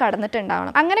സ്റ്റൈലിലൂടെ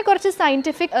കടന്നിട്ടുണ്ടാവണം. അങ്ങനെ കുറച്ച്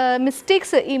സയൻറ്റിഫിക്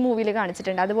മിസ്റ്റേക്സ് ഈ മൂവിയിൽ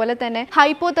കാണിച്ചിട്ടുണ്ട്. അതുപോലെ തന്നെ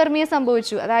ഹൈപ്പോതെർമിയ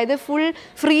സംഭവിച്ചു, അതായത് ഫുൾ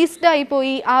ഫ്രീസ്ഡ് ആയി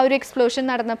പോയി ആ ഒരു എക്സ്പ്ലോഷൻ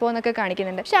നടന്നപ്പോൾ എന്നൊക്കെ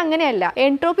കാണിക്കുന്നുണ്ട്. പറയാറുണ്ട്. പക്ഷെ അങ്ങനെയല്ല,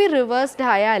 എൻട്രോപ്പി റിവേഴ്സ്ഡ്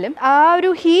ആയാലും ആ ഒരു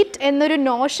ഹീറ്റ് എന്നൊരു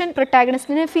നോഷൻ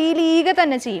പ്രൊട്ടാഗണിസ്റ്റിന് ഫീൽ ചെയ്യുക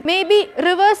തന്നെ ചെയ്യും. മേ ബി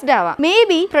റിവേഴ്സ്ഡ് ആവാം, മേ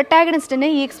ബി പ്രൊട്ടാഗണിസ്റ്റിന്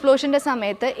ഈ എക്സ്പ്ലോഷന്റെ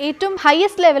സമയത്ത് ഏറ്റവും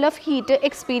highest level of heat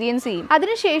experience ചെയ്യും.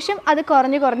 അതിനുശേഷം അത്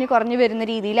കുറഞ്ഞു വരുന്ന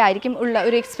രീതിയിലായിരിക്കും ഉള്ള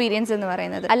ഒരു എക്സ്പീരിയൻസ് എന്ന്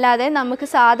പറയുന്നത്. അല്ലാതെ നമുക്ക്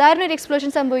സാധാരണ ഒരു എക്സ്പ്ലോഷൻ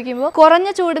സംഭവിക്കുമ്പോൾ കുറഞ്ഞ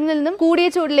ചൂടിൽ നിന്നും കൂടിയ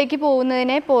ചൂടിലേക്ക്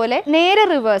പോകുന്നതിനെ പോലെ നേരെ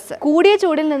റിവേഴ്സ്, കൂടിയ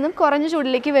ചൂടിൽ നിന്നും കുറഞ്ഞ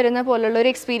ചൂടിലേക്ക് വരുന്ന പോലുള്ള ഒരു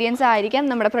എക്സ്പീരിയൻസ് ആയിരിക്കാം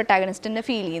നമ്മുടെ പ്രൊട്ടാഗണിസ്റ്റിന്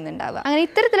ഫീൽ ചെയ്യുന്നുണ്ടാവുക. അങ്ങനെ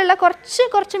ഇത്തരത്തിലുള്ള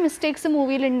കുറച്ച് മിസ്റ്റേക്സ്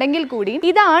മൂവിയിൽ ഉണ്ടെങ്കിൽ കൂടി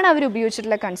ഇതാണ് അവർ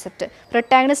ഉപയോഗിച്ചിട്ടുള്ള കൺസെപ്റ്റ്.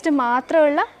 പ്രൊട്ടാഗണിസ്റ്റ്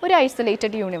മാത്രമുള്ള ഒരു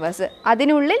ഐസൊലേറ്റഡ് യൂണിവേഴ്സ്,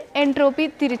 അതിനുള്ളിൽ എൻട്രോപ്പി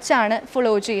തിരിച്ചാണ്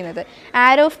ഫ്ലോ ചെയ്യുന്നത്,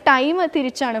 ആരോ ഓഫ് ടൈം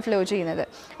തിരിച്ചാണ് ഫ്ലോ ചെയ്യുന്നത്.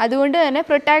 അതുകൊണ്ട് തന്നെ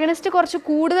പ്രൊട്ടാഗണിസ്റ്റ് കുറച്ച്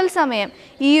കൂടുതൽ സമയം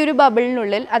ഈ ഒരു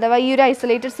ബബിളിനുള്ളിൽ അഥവാ ഈ ഒരു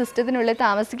ഐസൊലേറ്റഡ് സിസ്റ്റത്തിനുള്ളിൽ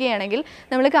താമസിക്കുകയാണെങ്കിൽ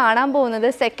നമ്മൾ കാണാൻ പോകുന്നത്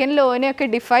സെക്കൻഡ് ലോനെയൊക്കെ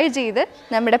ഡിഫൈ ചെയ്ത്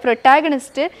നമ്മുടെ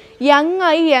പ്രൊട്ടാഗണിസ്റ്റ് യങ്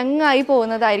ആയി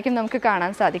പോകുന്നതായിരിക്കും നമുക്ക്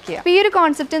കാണാൻ സാധിക്കുക. അപ്പോൾ ഈ ഒരു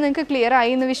കോൺസെപ്റ്റ് നിങ്ങൾക്ക് ക്ലിയർ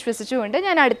ആയി എന്ന് വിശ്വസിച്ചുകൊണ്ട്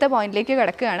ഞാൻ അടുത്ത പോയിന്റിലേക്ക്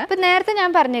കടക്കുകയാണ്. അപ്പോൾ നേരത്തെ ഞാൻ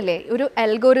പറഞ്ഞില്ലേ, ഒരു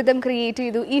അൽഗോരിതം ക്രിയേറ്റ്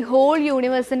ചെയ്തു, ഈ ഹോൾ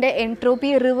യൂണിവേഴ്സിൻ്റെ എൻട്രോപ്പി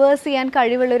റിവേഴ്സ് ചെയ്യാൻ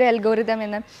കഴിവുള്ള ഒരു അൽഗോരിതം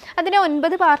എന്ന്. അതിനെ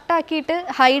 9 പാർട്ടാക്കിയിട്ട്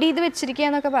ഹൈഡ് ചെയ്ത് വെച്ചിരിക്കുക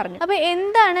എന്നൊക്കെ പറഞ്ഞു. അപ്പോൾ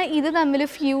എന്താണ് ഇത് തമ്മിൽ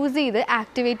ഫ്യൂസ് ചെയ്ത്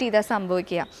ആക്ടിവേറ്റ് ചെയ്താൽ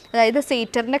സംഭവിക്കുക? അതായത്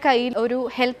സേറ്ററിൻ്റെ കയ്യിൽ ഒരു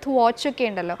ഹെൽത്ത് വാച്ച് ഒക്കെ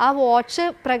ഉണ്ടല്ലോ, ആ വാച്ച്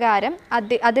പ്രകാരം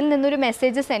അതിൽ നിന്നൊരു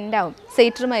മെസ്സേജ് സെൻഡ് ആവും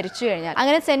സേറ്റർ മരിച്ചു കഴിഞ്ഞാൽ.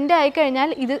 അങ്ങനെ സെൻഡ് ആയി കഴിഞ്ഞാൽ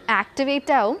ഇത്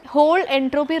ആക്ടിവേറ്റ് ആവും, ഹോൾ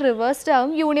എൻട്രോപ്പി റിവേഴ്സ്ഡ്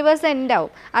ആവും, യൂണിവേഴ്സ് എൻഡ്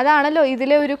ആവും. അതാണല്ലോ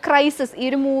ഇതിലെ ഒരു ക്രൈസിസ്, ഈ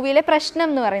ഒരു മൂവിയിലെ പ്രശ്നം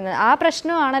എന്ന് പറയുന്നത്. ആ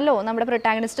പ്രശ്നമാണല്ലോ നമ്മുടെ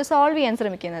പ്രൊട്ടാഗണിസ്റ്റ് സോൾവ് ചെയ്യാൻ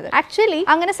ശ്രമിക്കുന്നത്. ആക്ച്വലി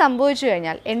അങ്ങനെ സംഭവിച്ചു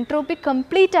കഴിഞ്ഞാൽ, എൻട്രോപ്പി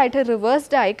കംപ്ലീറ്റ് ആയിട്ട്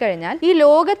റിവേഴ്സ്ഡ് ആയി കഴിഞ്ഞാൽ ഈ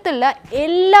ലോകത്തുള്ള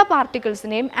എല്ലാ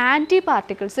പാർട്ടിക്കിൾസിനെയും ആന്റി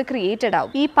പാർട്ടിക്കിൾസ് ക്രിയേറ്റഡ്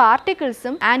ആവും. ഈ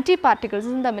പാർട്ടിക്കിൾസും ആന്റി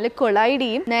പാർട്ടിക്കിൾസും തമ്മിൽ കൊളൈഡ്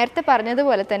ചെയ്യും. നേരത്തെ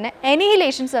പറഞ്ഞതുപോലെ തന്നെ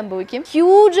എനിഹിലേഷൻ സംഭവിക്കും.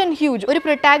 ഹ്യൂജ് ഒരു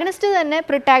പ്രൊട്ടാഗണിസ്റ്റ് തന്നെ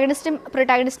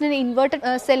പ്രൊട്ടാഗണിസ്റ്റിന്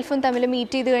ഇൻവേർട്ടഡ് സെൽഫും തമ്മിൽ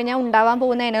മീറ്റ് ചെയ്ത് കഴിഞ്ഞാൽ ഉണ്ടാവാൻ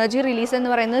പോകുന്ന എനർജി റിലീസ്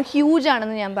എന്ന് പറയുന്നത് ഹ്യൂജ്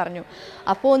ആണെന്ന് ഞാൻ പറഞ്ഞു.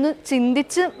 അപ്പോൾ ഒന്ന്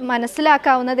ചിന്തിച്ച്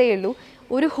മനസ്സിലാക്കാവുന്നതേ ഉള്ളൂ.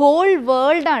 ഒരു ഹോൾ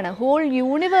വേൾഡാണ്, ഹോൾ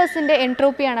യൂണിവേഴ്സിൻ്റെ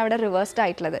എൻട്രോപ്പിയാണ് അവിടെ റിവേഴ്സ്ഡ്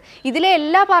ആയിട്ടുള്ളത്. ഇതിലെ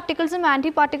എല്ലാ പാർട്ടിക്കിൾസും ആൻറ്റി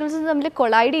പാർട്ടിക്കിൾസും തമ്മിൽ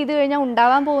കൊളൈഡ് ചെയ്ത് കഴിഞ്ഞാൽ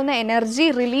ഉണ്ടാവാൻ പോകുന്ന എനർജി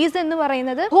റിലീസ് എന്ന്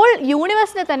പറയുന്നത് ഹോൾ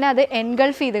യൂണിവേഴ്സിനെ തന്നെ അത്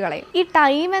എൻഗൾഫ് ചെയ്ത് കളയും. ഈ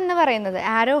ടൈം എന്ന് പറയുന്നത്,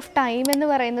 ആരോ ഓഫ് ടൈം എന്ന്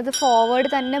പറയുന്നത്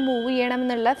ഫോർവേഡ് തന്നെ മൂവ് ചെയ്യണം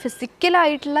എന്നുള്ള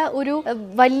ഫിസിക്കലായിട്ടുള്ള ഒരു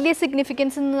വലിയ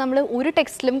സിഗ്നിഫിക്കൻസ് ഒന്നും നമ്മൾ ഒരു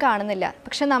ടെക്സ്റ്റിലും കാണുന്നില്ല.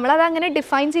 പക്ഷെ നമ്മളത് അങ്ങനെ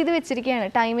ഡിഫൈൻ ചെയ്ത് വെച്ചിരിക്കുകയാണ്.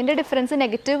 ടൈമിൻ്റെ ഡിഫറൻസ്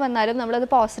നെഗറ്റീവ് വന്നാലും നമ്മളത്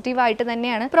പോസിറ്റീവായിട്ട്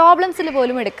തന്നെയാണ് പ്രോബ്ലംസിൽ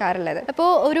പോലും എടുക്കാറുള്ളത്.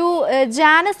 അപ്പോൾ ഒരു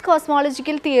ജാനസ്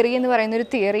കോസ്മോളജിക്കൽ തിയറി എന്ന് പറയുന്ന ഒരു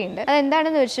തിയറി ഉണ്ട്.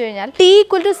 അതെന്താണെന്ന് വെച്ച് കഴിഞ്ഞാൽ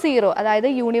T=0, അതായത്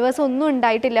യൂണിവേഴ്സ് ഒന്നും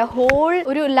ഉണ്ടായിട്ടില്ല, ഹോൾ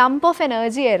ഒരു ലംപ് ഓഫ്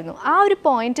എനർജി ആയിരുന്നു. ആ ഒരു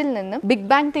പോയിന്റിൽ നിന്ന് ബിഗ്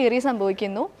ബാങ് തിയറി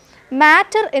സംഭവിക്കുന്നു.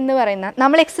 മാറ്റർ എന്ന് പറയുന്ന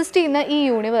നമ്മൾ എക്സിസ്റ്റ് ചെയ്യുന്ന ഈ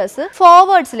യൂണിവേഴ്സ്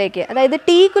ഫോർവേഡ്സിലേക്ക്, അതായത്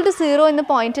T=0 എന്ന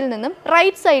പോയിന്റിൽ നിന്നും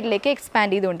റൈറ്റ് സൈഡിലേക്ക്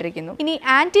എക്സ്പാൻഡ് ചെയ്തുകൊണ്ടിരിക്കുന്നു. ഇനി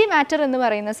ആന്റി മാറ്റർ എന്ന്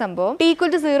പറയുന്ന സംഭവം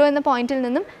T=0 എന്ന പോയിന്റിൽ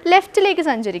നിന്നും ലെഫ്റ്റിലേക്ക്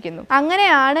സഞ്ചരിക്കുന്നു.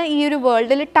 അങ്ങനെയാണ് ഈ ഒരു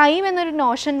വേൾഡിൽ ടൈം എന്നൊരു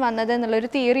നോഷൻ വന്നത് എന്നുള്ളൊരു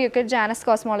തിയറിയൊക്കെ ജാനസ്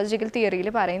കോസ്മോളജിക്കൽ തിയറിയിൽ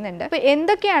പറയുന്നുണ്ട്. അപ്പോൾ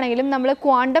എന്തൊക്കെയാണെങ്കിലും നമ്മൾ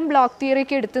ക്വാണ്ടം ബ്ലോക്ക്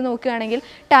തിയറിയൊക്കെ എടുത്ത് നോക്കുകയാണെങ്കിൽ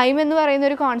ടൈം എന്ന് പറയുന്ന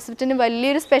ഒരു കോൺസെപ്റ്റിന്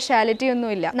വലിയൊരു സ്പെഷ്യാലിറ്റി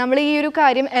ഒന്നുമില്ല. നമ്മൾ ഈ ഒരു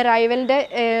കാര്യം അറൈവലിൻ്റെ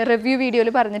റിവ്യൂ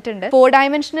വീഡിയോയിൽ പറഞ്ഞിട്ടുണ്ട്. 4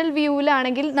 ഡയമെൻഷണൽ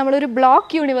വ്യൂവിലാണെങ്കിൽ നമ്മളൊരു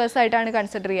ബ്ലോക്ക് യൂണിവേഴ്സ് ആയിട്ടാണ്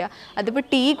കൺസിഡർ ചെയ്യുക. അതിപ്പോൾ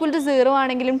T=0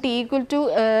 ആണെങ്കിലും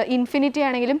T=∞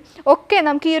 ആണെങ്കിലും ഒക്കെ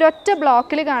നമുക്ക് ഈ ഒരു ഒറ്റ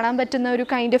ബ്ലോക്കിൽ കാണാൻ പറ്റുന്ന ഒരു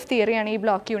കൈൻഡ് ഓഫ് തിയറിയാണ് ഈ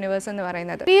ബ്ലോക്ക് യൂണിവേഴ്സ് എന്ന്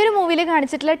പറയുന്നത്. ഈ ഒരു മൂവിയിൽ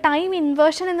കാണിച്ചിട്ടുള്ള ടൈം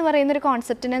ഇൻവേർഷൻ എന്ന് പറയുന്ന ഒരു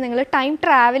കോൺസെപ്റ്റിനെ നിങ്ങൾ ടൈം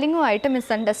ട്രാവലിങ്ങുമായിട്ട്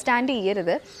മിസ്അണ്ടർസ്റ്റാൻഡ്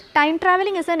ചെയ്യരുത്. Time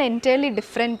travelling is an entirely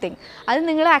different thing. അത്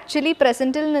നിങ്ങൾ ആക്ച്വലി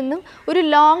പ്രസൻറ്റിൽ നിന്നും ഒരു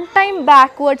ലോങ് ടൈം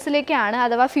ബാക്ക്വേർഡ്സിലേക്കാണ്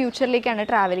അഥവാ ഫ്യൂച്ചറിലേക്കാണ്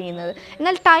ട്രാവൽ ചെയ്യുന്നത്.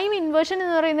 എന്നാൽ ടൈം ഇൻവേർഷൻ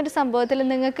എന്ന് പറയുന്നൊരു സംഭവത്തിൽ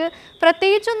നിങ്ങൾക്ക്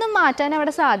പ്രത്യേകിച്ചൊന്നും മാറ്റാൻ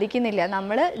അവിടെ സാധിക്കുന്നില്ല.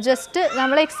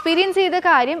 നമ്മൾ എക്സ്പീരിയൻസ് ചെയ്ത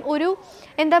കാര്യം ഒരു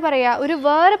എന്താ പറയുക, ഒരു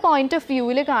വേറെ പോയിന്റ് ഓഫ്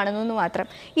വ്യൂവിൽ കാണുന്നു എന്ന് മാത്രം.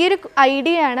 ഈ ഒരു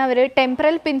ഐഡിയയാണ് അവർ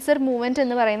ടെമ്പറൽ പിൻസർ മൂവ്മെൻറ്റ്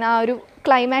എന്ന് പറയുന്ന ആ ഒരു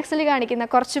ക്ലൈമാക്സിൽ കാണിക്കുന്ന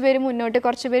കുറച്ച് പേര് മുന്നോട്ട്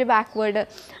കുറച്ച് പേര് ബാക്ക്വേർഡ്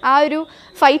ആ ഒരു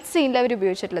ഫൈറ്റ് സീനിൽ അവർ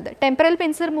ഉപയോഗിച്ചിട്ടുള്ളത്. ടെമ്പറൽ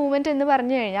പിൻസർ മൂവ്മെൻറ്റ് എന്ന്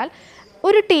പറഞ്ഞു കഴിഞ്ഞാൽ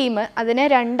ഒരു ടീം അതിനെ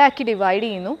 2 ആക്കി ഡിവൈഡ്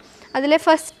ചെയ്യുന്നു. അതിലെ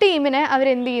ഫസ്റ്റ് ടീമിനെ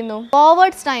അവരെന്ത് ചെയ്യുന്നു,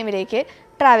 ഫോർവേഡ്സ് ടൈമിലേക്ക്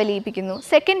ട്രാവൽ ചെയ്യിപ്പിക്കുന്നു.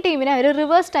 സെക്കൻഡ് ടീമിനെ അവർ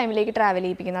റിവേഴ്സ് ടൈമിലേക്ക് ട്രാവൽ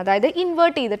ചെയ്യിപ്പിക്കുന്നു, അതായത്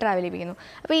ഇൻവേർട്ട് ചെയ്ത് ട്രാവൽ ചെയ്യിപ്പിക്കുന്നു.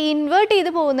 അപ്പോൾ ഈ ഇൻവേർട്ട് ചെയ്ത്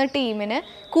പോകുന്ന ടീമിന്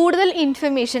കൂടുതൽ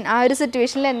ഇൻഫർമേഷൻ ആ ഒരു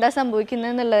സിറ്റുവേഷനിൽ എന്താ സംഭവിക്കുന്നത്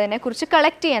എന്നുള്ളതിനെ കുറിച്ച്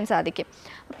കളക്ട് ചെയ്യാൻ സാധിക്കും.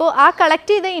 അപ്പോൾ ആ കളക്ട്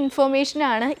ചെയ്ത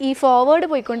ഇൻഫർമേഷനാണ് ഈ ഫോർവേഡ്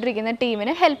പോയിക്കൊണ്ടിരിക്കുന്ന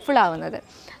ടീമിന് ഹെൽപ്ഫുൾ ആവുന്നത്.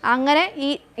 അങ്ങനെ ഈ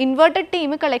ഇൻവേർട്ടഡ്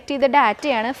ടീം കളക്ട് ചെയ്ത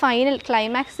ഡാറ്റയാണ് ഫൈനൽ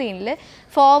ക്ലൈമാക്സ് സീനിൽ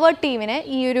ഫോർവേഡ് ടീമിനെ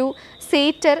ഈ ഒരു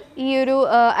സേറ്റർ ഈ ഒരു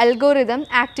അൽഗോറിതം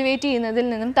ആക്ടിവേറ്റ് ചെയ്യുന്നതിൽ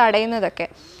നിന്നും തടയുന്നതൊക്കെ.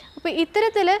 അപ്പോൾ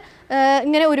ഇത്തരത്തിൽ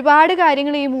ഇങ്ങനെ ഒരുപാട്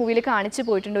കാര്യങ്ങൾ ഈ മൂവിയിൽ കാണിച്ചു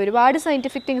പോയിട്ടുണ്ട്, ഒരുപാട്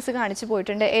സയൻറ്റിഫിക് തിങ്സ് കാണിച്ചു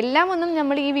പോയിട്ടുണ്ട്. എല്ലാം ഒന്നും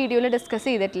നമ്മൾ ഈ വീഡിയോയിൽ ഡിസ്കസ്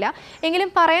ചെയ്തിട്ടില്ല,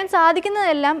 എങ്കിലും പറയാൻ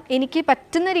സാധിക്കുന്നതെല്ലാം എനിക്ക്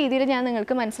പറ്റുന്ന രീതിയിൽ ഞാൻ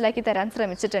നിങ്ങൾക്ക് മനസ്സിലാക്കി തരാൻ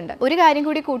ശ്രമിച്ചിട്ടുണ്ട്. ഒരു കാര്യം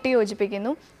കൂടി കൂട്ടി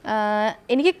യോജിപ്പിക്കുന്നു.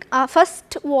 എനിക്ക്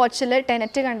ഫസ്റ്റ് വാച്ചിൽ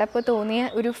ടെനറ്റ് കണ്ടപ്പോൾ തോന്നിയ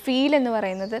ഒരു ഫീൽ എന്ന്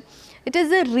പറയുന്നത് it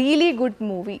is A really good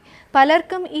movie.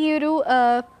 പലർക്കും ഈ ഒരു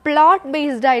പ്ലോട്ട്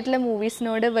ബേസ്ഡ് ആയിട്ടുള്ള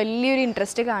മൂവീസിനോട് വലിയൊരു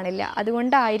ഇൻട്രസ്റ്റ് കാണില്ല,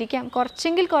 അതുകൊണ്ടായിരിക്കാം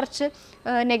കുറച്ചെങ്കിൽ കുറച്ച്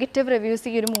നെഗറ്റീവ് റിവ്യൂസ്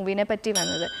ഈ ഒരു മൂവീനെ പറ്റി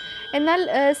വന്നത്. എന്നാൽ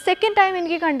സെക്കൻഡ് ടൈം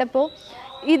എനിക്ക് കണ്ടപ്പോൾ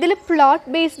ഇതിൽ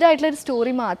പ്ലോട്ട് ബേസ്ഡ് ആയിട്ടുള്ളൊരു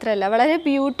സ്റ്റോറി മാത്രമല്ല, വളരെ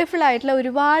ബ്യൂട്ടിഫുൾ ആയിട്ടുള്ള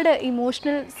ഒരുപാട്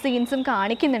ഇമോഷണൽ സീൻസും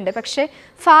കാണിക്കുന്നുണ്ട്. പക്ഷേ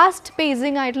ഫാസ്റ്റ്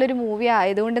പേസിങ് ആയിട്ടുള്ളൊരു മൂവി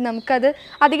ആയതുകൊണ്ട് നമുക്കത്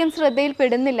അധികം ശ്രദ്ധയിൽ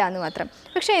പെടുന്നില്ല എന്ന് മാത്രം.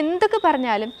 പക്ഷേ എന്തൊക്കെ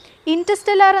പറഞ്ഞാലും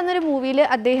ഇൻറ്റർസ്റ്റെല്ലാർ എന്നൊരു മൂവിയിൽ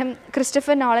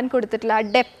ക്രിസ്റ്റഫർ നോളൻ കൊടുത്തിട്ടുള്ള ആ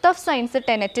ഡെപ്ത് ഓഫ് സയൻസ്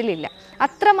ടെനറ്റിലില്ല.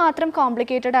 അത്രമാത്രം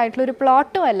കോംപ്ലിക്കേറ്റഡ് ആയിട്ടുള്ളൊരു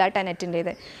പ്ലോട്ടും അല്ല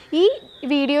ടെനറ്റിൻ്റേത്. ഈ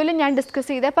വീഡിയോയിൽ ഞാൻ ഡിസ്കസ്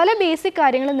ചെയ്ത പല ബേസിക്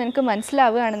കാര്യങ്ങളും നിങ്ങൾക്ക്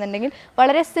മനസ്സിലാവുകയാണെന്നുണ്ടെങ്കിൽ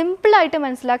വളരെ സിമ്പിളായിട്ട്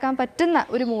മനസ്സിലാക്കാൻ പറ്റുന്ന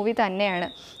ഒരു മൂവി തന്നെയാണ്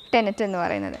ടെനറ്റ് എന്ന്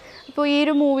പറയുന്നത്. അപ്പോൾ ഈ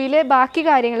ഒരു മൂവിയിലെ ബാക്കി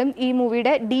കാര്യങ്ങളും ഈ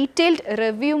മൂവിയുടെ ഡീറ്റെയിൽഡ്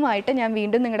റിവ്യൂവുമായിട്ട് ഞാൻ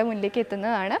വീണ്ടും നിങ്ങളുടെ മുന്നിലേക്ക്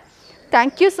എത്തുന്നതാണ്.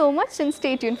 Thank you so much and stay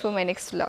tune for my next vlog.